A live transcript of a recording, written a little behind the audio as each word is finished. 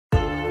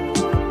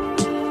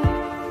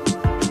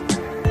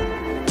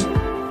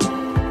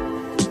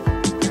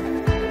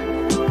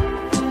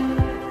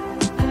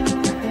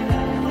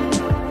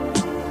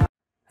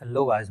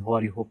Hello guys, how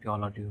are you? Hope you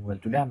all are doing well.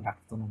 Today I'm back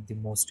with one of the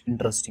most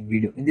interesting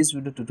video. In this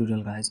video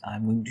tutorial guys,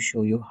 I'm going to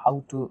show you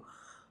how to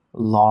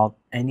log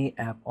any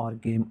app or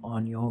game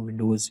on your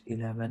Windows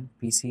 11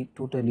 PC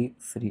totally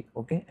free,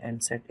 okay,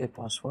 and set a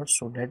password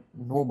so that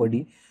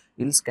nobody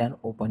else can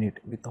open it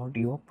without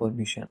your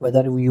permission.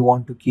 Whether you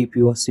want to keep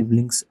your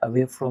siblings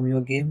away from your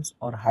games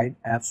or hide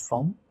apps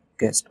from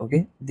guests,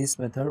 okay, this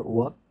method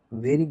works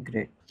very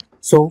great.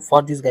 So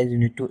for this guys, you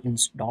need to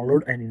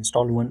download and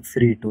install one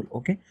free tool,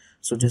 okay.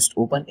 So just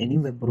open any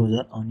web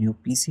browser on your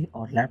PC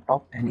or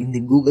laptop, and in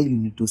the Google you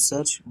need to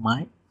search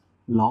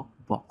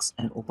MyLockbox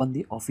and open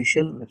the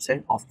official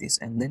website of this,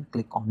 and then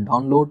click on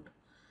download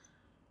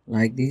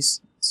like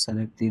this.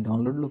 Select the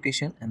download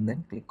location and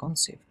then click on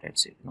save.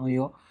 That's it. Now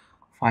your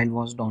file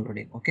was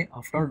downloading, okay.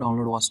 After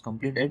download was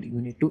completed, you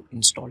need to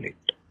install it.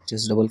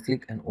 Just double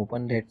click and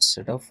open that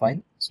setup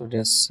file. So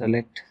just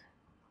select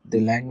the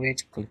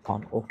language, click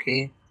on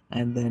OK,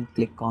 and then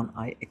click on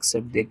I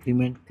accept the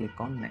agreement. Click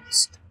on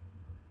next.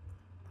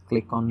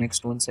 Click on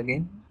next once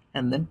again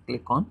and then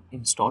click on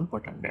install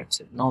button. That's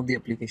it. Now the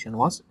application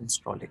was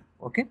installing,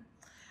 okay.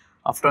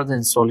 After the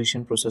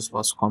installation process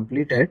was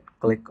completed,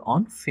 click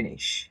on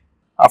finish.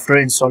 After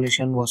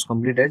installation was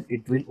completed,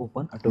 it will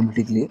open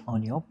automatically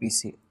on your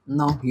PC.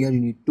 Now here you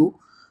need to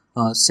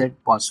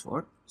set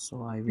password.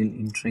 So I will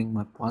entering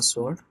my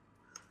password.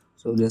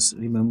 So just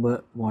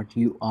remember what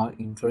you are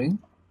entering,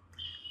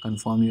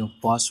 confirm your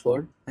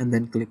password and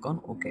then click on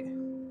OK.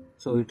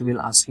 So it will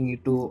asking you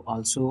to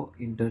also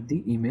enter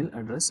the email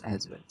address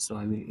as well. So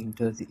I will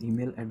enter the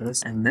email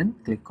address and then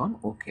click on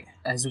OK.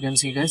 As you can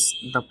see guys,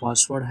 the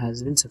password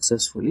has been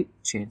successfully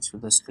changed. So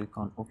just click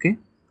on OK.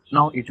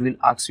 Now it will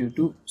ask you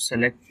to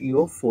select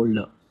your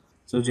folder.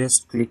 So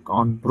just click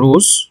on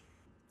browse,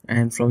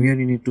 and from here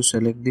you need to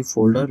select the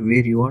folder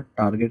where your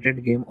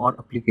targeted game or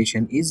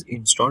application is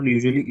installed.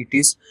 Usually it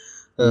is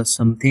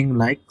something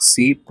like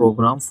C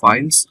program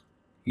files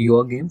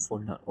your game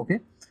folder, okay.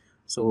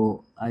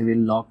 So I will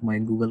lock my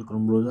Google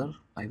Chrome browser.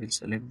 I will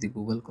select the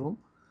Google Chrome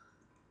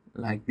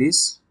like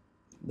this,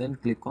 then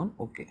click on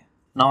OK.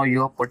 Now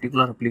your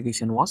particular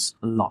application was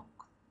locked.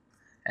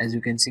 As you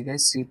can see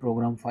guys, C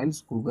program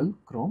files Google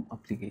Chrome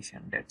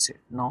application. That's it.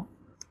 Now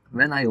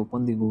when I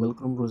open the Google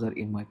Chrome browser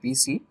in my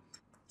PC,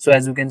 so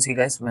as you can see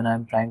guys, when I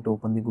am trying to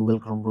open the Google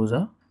Chrome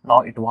browser,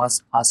 now it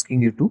was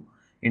asking you to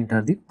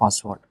enter the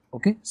password,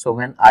 okay. So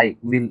when I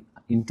will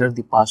enter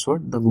the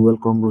password, the Google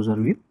Chrome browser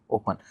will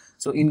open.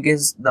 So in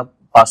case the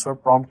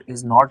password prompt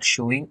is not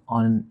showing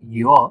on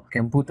your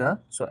computer,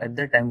 so at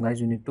that time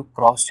guys, you need to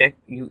cross check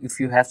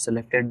if you have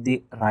selected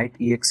the right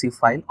exe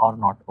file or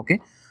not, okay.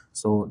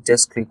 So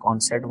just click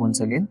on set once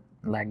again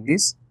like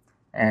this,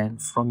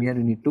 and from here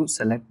you need to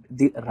select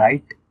the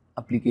right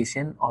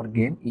application or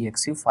game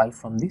exe file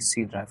from the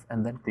C drive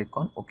and then click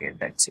on OK.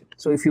 That's it.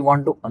 So if you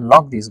want to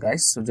unlock these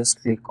guys, so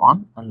just click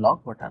on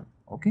unlock button,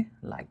 okay,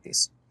 like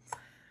this.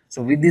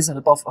 So with this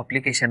help of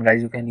application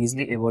guys, you can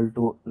easily able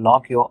to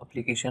lock your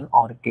application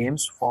or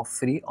games for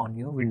free on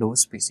your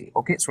Windows PC,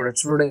 okay. So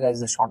that's today guys,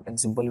 the short and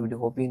simple video.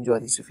 Hope you enjoy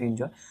this. If you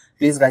enjoy,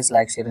 please guys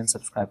like, share and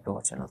subscribe to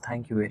our channel.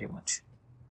 Thank you very much.